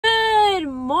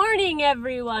morning,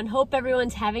 everyone. Hope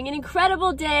everyone's having an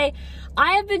incredible day.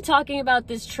 I have been talking about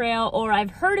this trail, or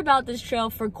I've heard about this trail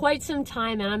for quite some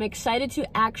time, and I'm excited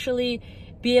to actually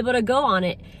be able to go on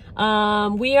it.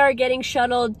 We are getting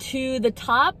shuttled to the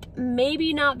top,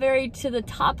 maybe not very to the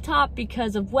top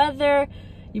because of weather.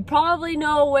 You probably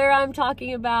know where I'm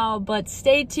talking about, but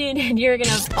stay tuned and you're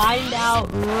gonna find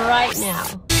out right now.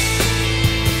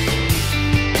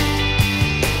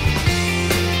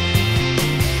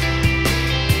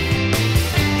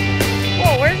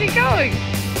 Whoa, where's he going?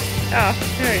 Oh,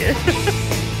 there he is.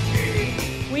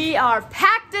 We are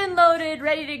packed and loaded,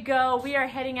 ready to go. We are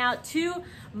heading out to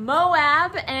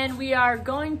Moab, and we are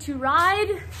going to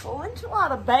ride Whole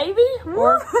Enchilada, baby.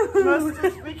 Or most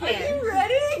as we can. Are you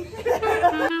ready?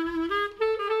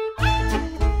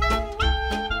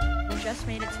 We just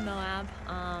made it to Moab.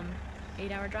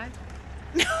 8-hour drive.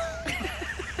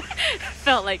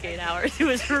 Felt like 8 hours. It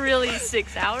was really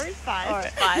 6 hours. 5. Or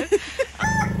 5.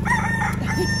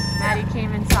 Maddie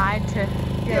came inside to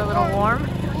get a little warm. A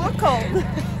little cold.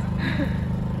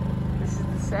 This is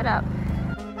the setup.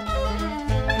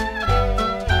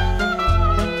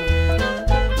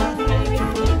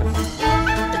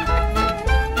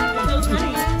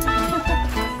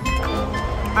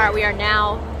 Alright, we are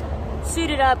now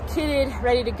suited up, kitted,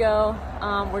 ready to go.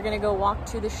 We're gonna go walk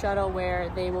to the shuttle where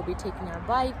they will be taking our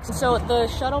bikes. So the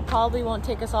shuttle probably won't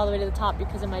take us all the way to the top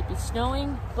because it might be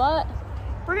snowing, but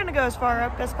we're gonna go as far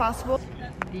up as possible.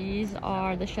 These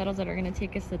are the shuttles that are gonna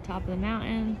take us to the top of the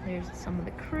mountain. There's some of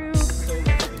the crew.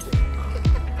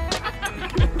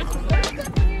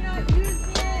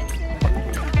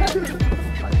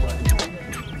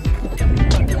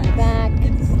 Back.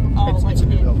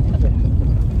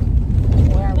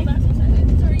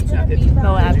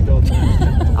 Moab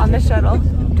on the shuttle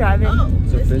driving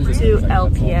to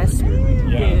LPS.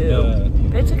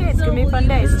 But it's okay, it's gonna be a fun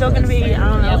day. It's still gonna be, I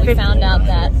don't know, we found out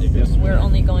that we're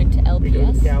only going to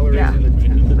LPS. Yeah,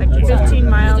 like 15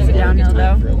 miles downhill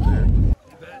though.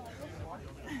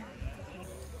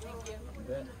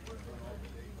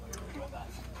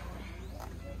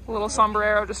 A little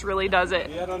sombrero just really does it.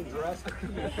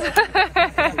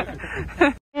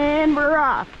 And we're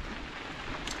off.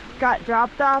 Got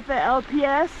dropped off at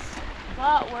LPS.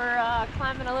 But we're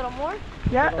climbing a little more.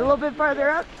 Yeah, a little bit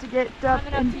farther up to get up,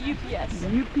 climbing up to UPS.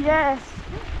 UPS.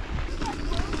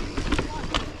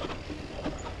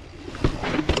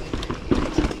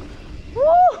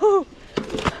 Woo!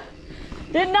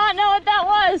 Did not know what that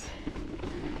was.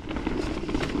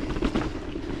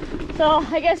 So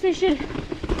I guess we should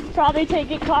probably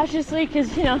take it cautiously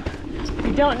because, you know,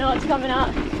 we don't know what's coming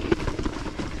up.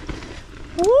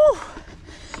 Woo!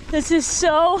 This is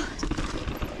so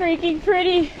freaking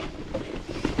pretty.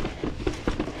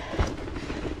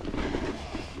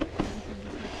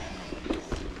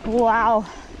 Wow.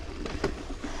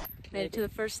 Made it to the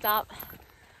first stop.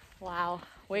 Wow.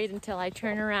 Wait until I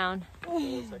turn around.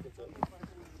 Jeez.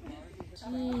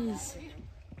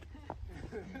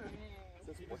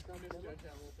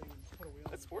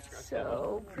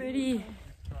 So pretty.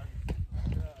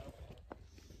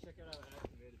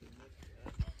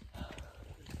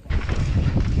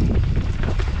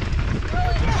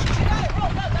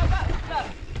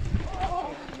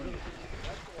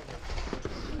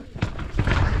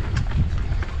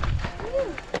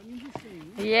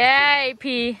 Yeah, AP.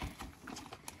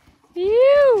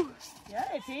 You. Yeah,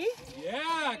 AP.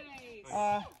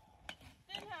 Yeah.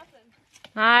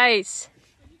 Nice.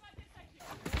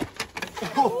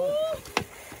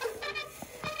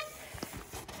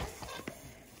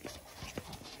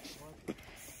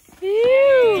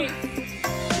 You.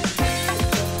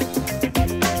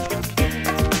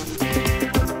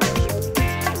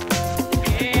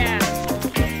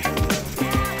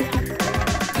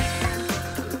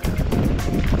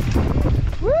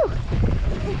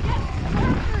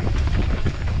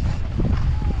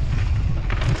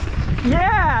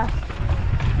 Yeah!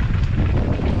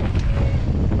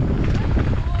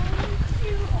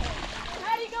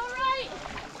 Maddie, go right!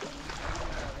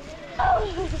 Oh.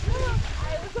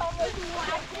 I was almost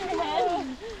whacked in the head.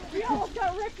 We almost got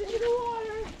ripped into the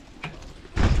water.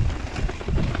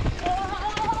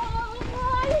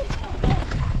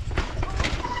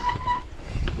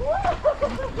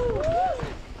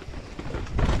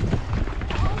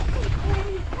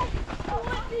 Oh,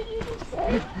 what did you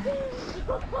say?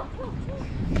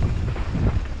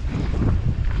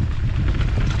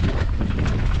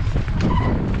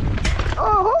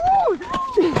 Oh!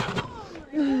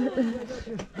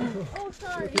 Oh,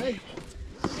 sorry. Okay.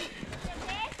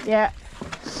 Yeah.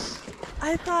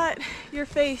 I thought your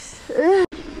face.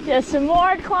 Just some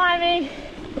more climbing.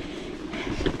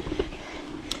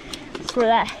 That's where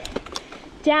that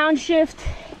downshift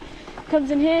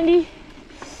comes in handy.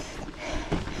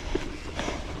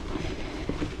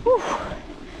 Whew.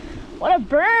 What a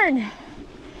burn.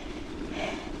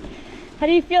 How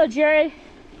do you feel, Jared?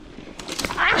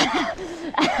 Ah.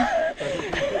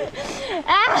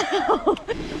 Ow.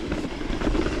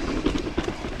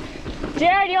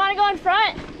 Jared, you want to go in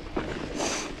front?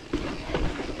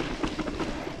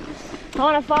 I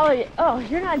want to follow you. Oh,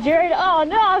 you're not Jared. Oh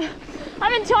no,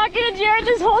 I've been talking to Jared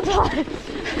this whole time.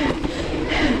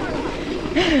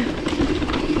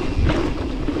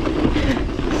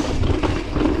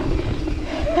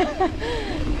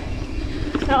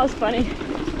 That was funny.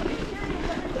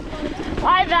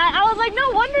 I bet. I was like,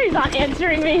 no wonder he's not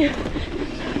answering me.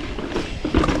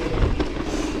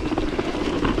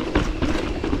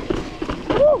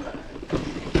 Woo.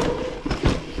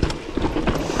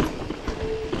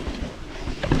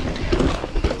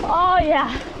 Oh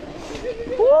yeah.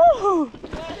 Woo.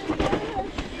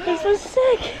 This was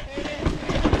sick.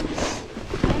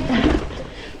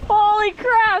 Holy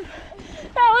crap.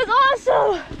 That was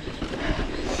awesome.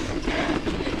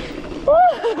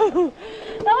 Woo.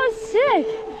 That was sick.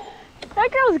 That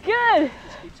girl's good.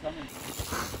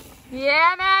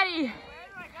 Yeah, Maddie.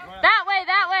 That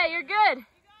way, you're good.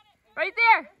 Right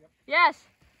there. Yes.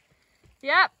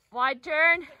 Yep, wide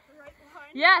turn.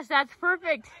 Yes, that's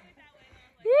perfect.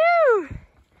 Whew.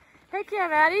 Heck yeah,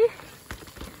 Maddie.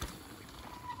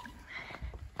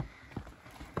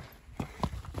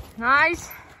 Nice.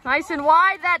 Nice and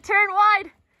wide. That turn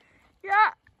wide.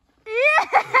 Yeah.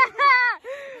 Yeah.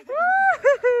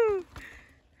 Woo.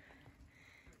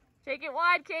 Take it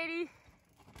wide, Katie.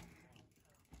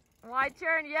 Wide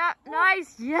turn. Yep.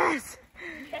 Nice. Yes.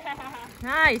 Yeah.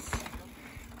 Nice.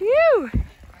 Phew.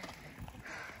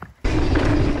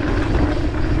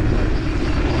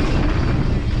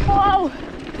 Whoa.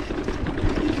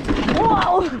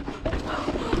 Whoa.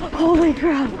 Holy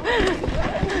crap.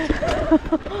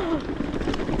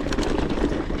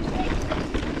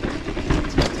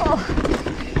 Oh.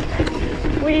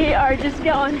 We are just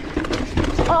going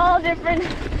all different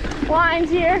lines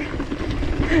here.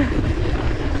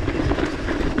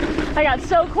 I got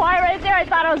so quiet right there, I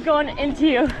thought I was going into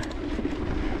you.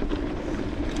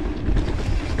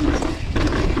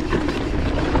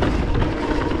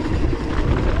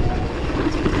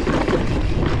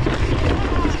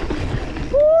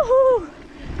 Woohoo!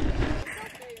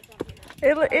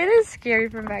 It is scary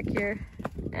from back here.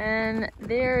 And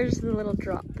there's the little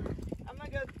drop. I'm gonna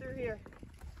go through here.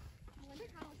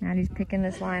 Maddie's picking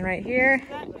this line right here.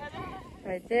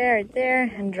 Right there,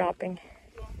 and dropping.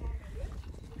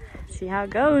 See how it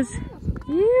goes.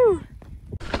 You.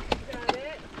 Got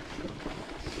it.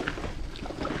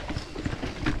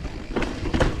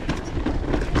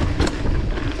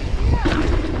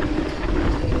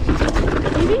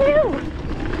 You.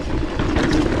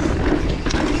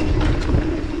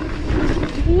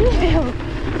 You.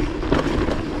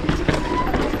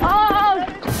 Oh.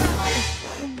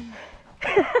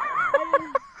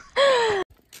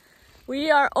 We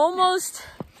are almost,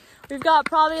 we've got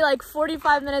probably like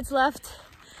 45 minutes left.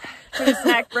 Took a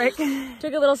snack break.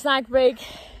 Took a little snack break,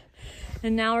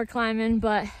 and now we're climbing,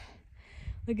 but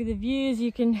look at the views.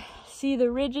 You can see the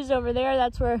ridges over there.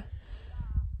 That's where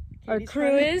our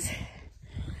crew is.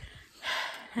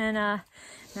 And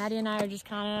Maddie and I are just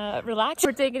kind of relaxed.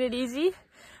 We're taking it easy.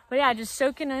 But yeah, just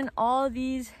soaking in all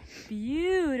these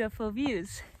beautiful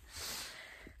views.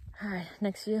 All right,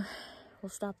 next view, we'll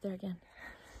stop there again.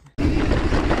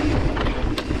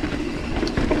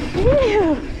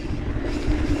 Ew.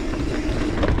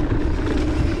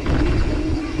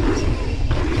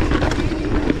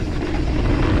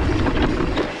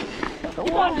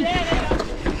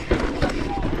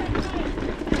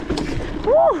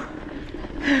 Woo.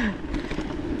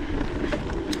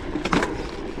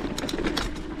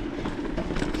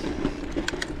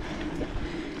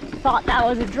 Thought that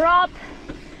was a drop.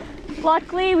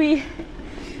 Luckily, we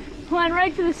went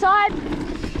right to the side.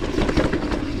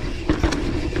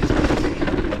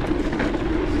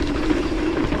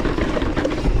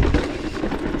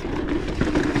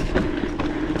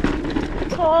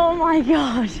 Oh my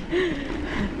gosh.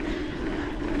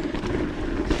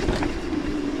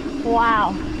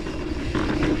 Wow.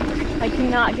 I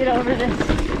cannot get over this.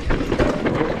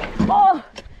 Oh!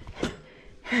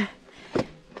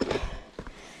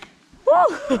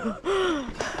 Woo!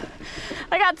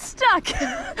 I got stuck.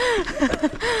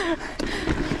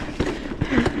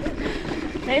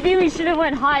 Maybe we should have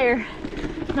went higher.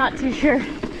 Not too sure.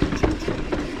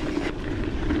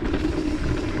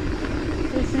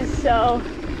 This is so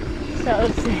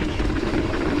sick.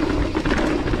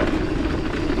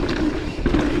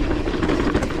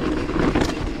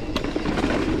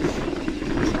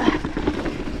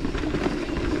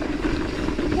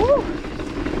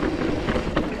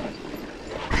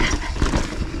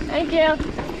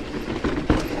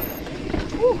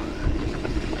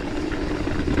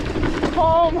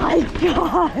 Oh my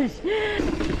gosh.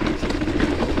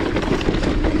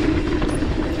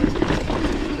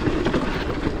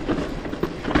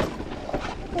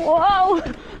 Whoa,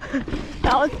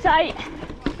 that was tight.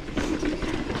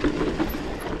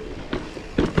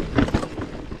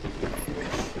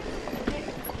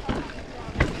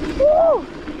 Woo!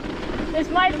 This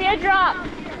might be a drop.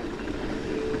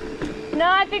 No,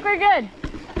 I think we're good.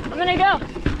 I'm gonna go.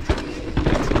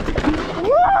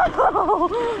 Whoa!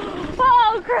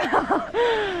 Oh crap!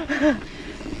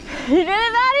 You did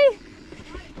it, Maddie?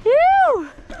 Phew!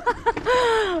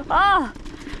 Oh,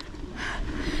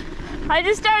 I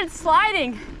just started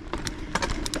sliding.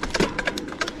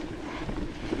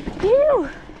 Phew!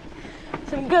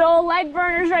 Some good old leg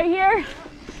burners right here.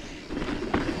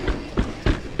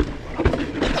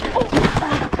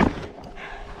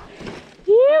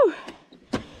 Phew!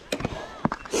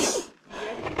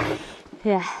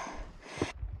 Yeah.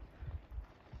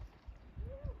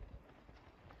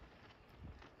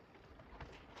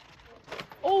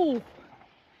 Oh!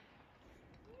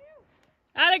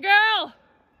 Atta girl!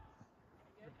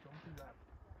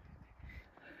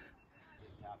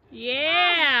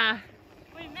 Yeah!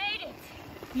 We made it!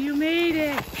 You made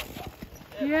it!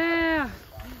 Yeah!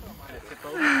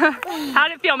 How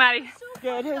did it feel, Maddie?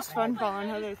 Good, it was fun following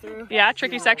Heather through. Yeah,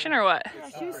 tricky section or what? Yeah,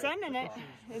 she was sending it,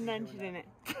 and then she didn't.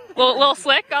 Little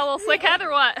slick? A little slick head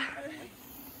or what?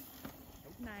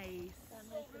 Nice.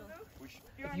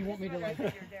 If you want me to like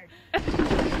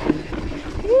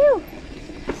Whew.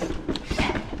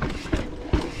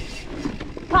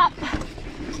 Pop,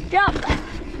 jump.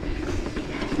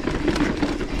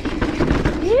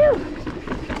 Phew.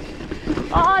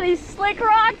 Oh, these slick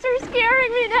rocks are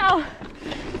scaring me now.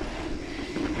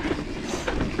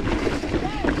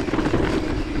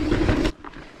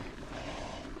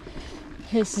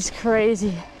 This is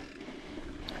crazy.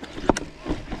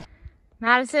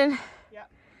 Madison, Yeah.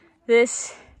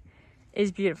 this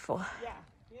is beautiful. Yeah,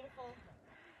 beautiful.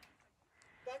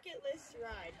 Bucket list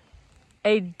ride.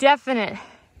 A definite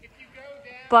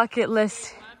bucket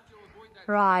list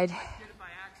ride.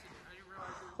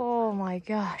 Oh my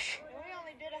gosh. And we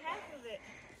only did a half of it.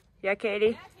 Yeah,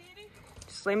 Katie.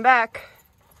 Just lean back.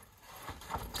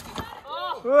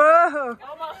 Whoa!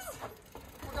 Almost.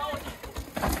 We're going.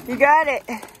 You got it.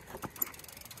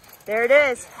 There it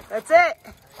is. That's it.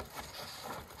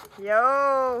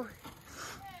 Yo.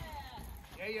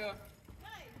 yeah.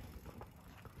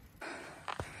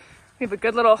 We have a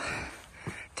good little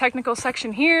technical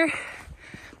section here.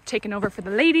 Taking over for the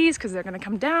ladies because they're gonna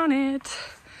come down it.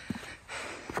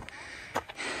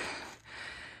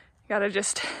 Gotta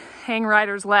just hang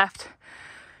riders left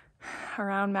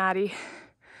around Maddie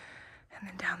and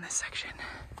then down this section.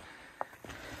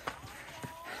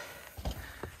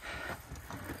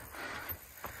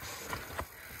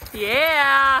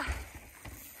 Yeah.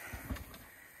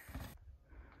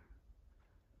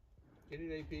 Get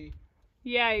it, AP.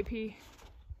 Yeah, AP. You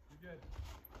good?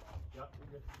 Yep, you're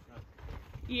good.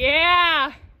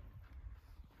 Yeah.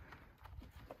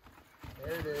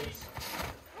 There it is.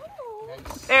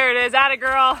 Nice. There it is. Atta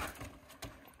girl.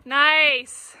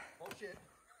 Nice. Oh shit.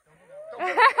 Woo!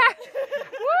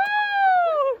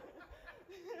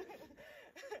 You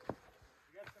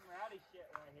got some rowdy shit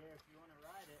right here if you want to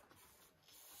ride it.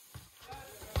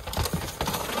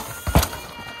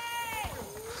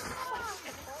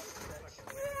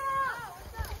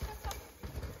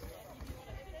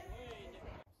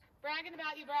 Bragging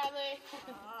about you, Bradley.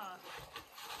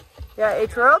 Yeah,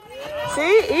 H rope.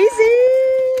 See, easy.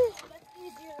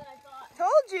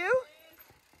 Told you.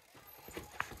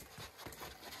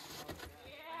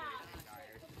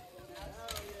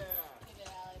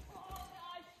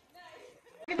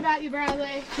 Bragging about you,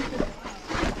 Bradley.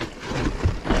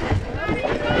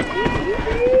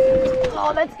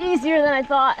 Oh, that's easier than I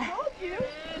thought.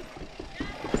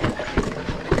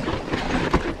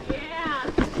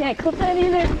 Can't clip that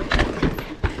either.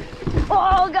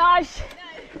 Oh gosh.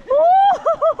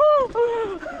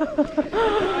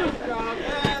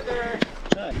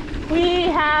 We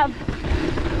have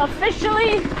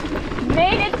officially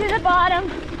made it to the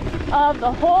bottom of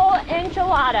the Whole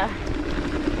Enchilada.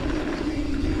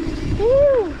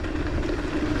 Woo.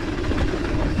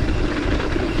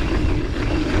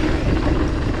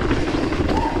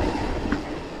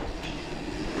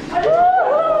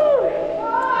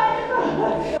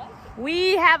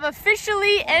 We have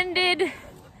officially ended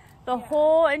the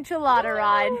Whole Enchilada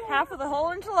ride. Half of the whole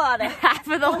enchilada. Half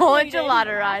of the Whole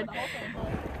Enchilada ride.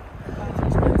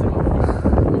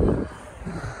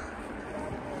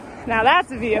 Now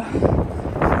that's a view.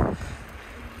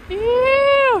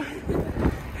 Ew.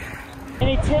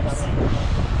 Any tips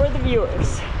for the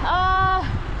viewers?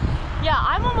 Yeah,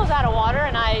 I'm almost out of water,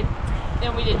 and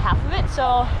we did half of it,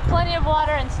 so plenty of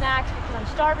water and snacks because I'm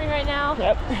starving right now.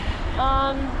 Yep.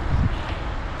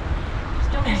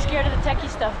 Just don't be scared of the techie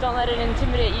stuff. Don't let it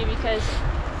intimidate you because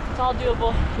it's all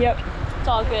doable. Yep. It's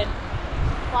all good.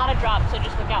 A lot of drops, so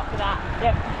just look out for that.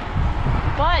 Yep.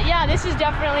 But yeah, this is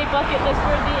definitely bucket list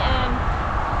worthy, and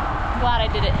I'm glad I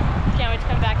did it. Can't wait to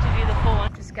come back to do the full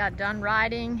one. Just got done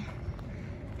riding.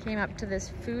 Came up to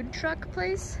this food truck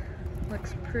place.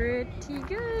 Looks pretty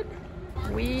good.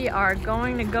 We are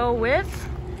going to go with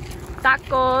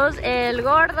Tacos El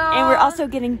Gordo. And we're also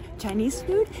getting Chinese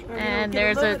food. And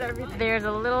there's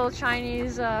a little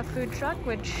Chinese food truck,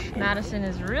 which Madison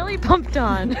is really pumped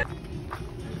on.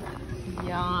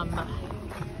 Yum.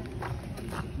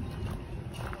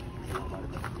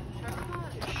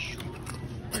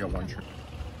 I got one trip.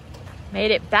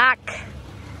 Made it back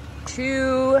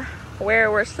to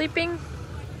where we're sleeping.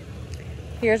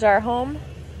 Here's our home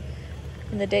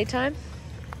in the daytime.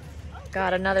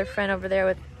 Got another friend over there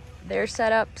with their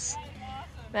setups.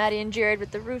 Maddie and Jared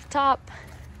with the rooftop.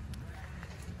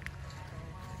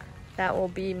 That will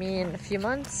be me in a few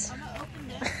months.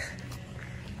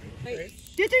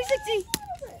 Do 360.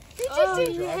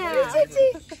 360. yeah.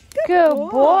 360. Good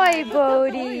boy,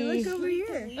 Bodie. Look over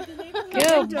here.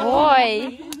 Good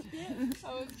boy.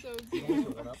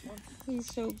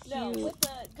 He's so cute.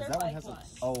 That one has a,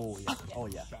 oh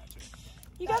yeah.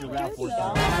 You got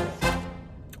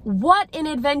What an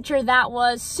adventure that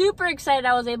was. Super excited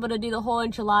I was able to do the whole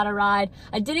enchilada ride.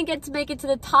 I didn't get to make it to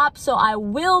the top, so I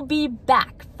will be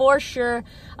back for sure.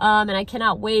 And I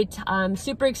cannot wait. I'm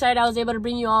super excited I was able to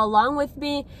bring you all along with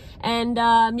me. And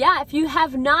yeah, if you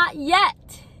have not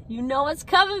yet, you know what's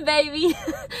coming, baby.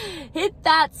 Hit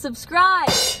that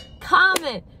subscribe,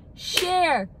 comment,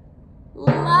 share,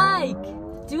 like.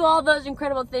 Do all those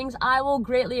incredible things. I will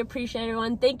greatly appreciate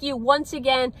everyone. Thank you once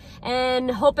again,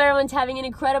 and hope everyone's having an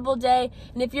incredible day.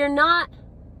 And if you're not,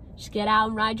 just get out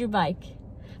and ride your bike.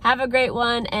 Have a great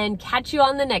one, and catch you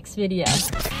on the next video.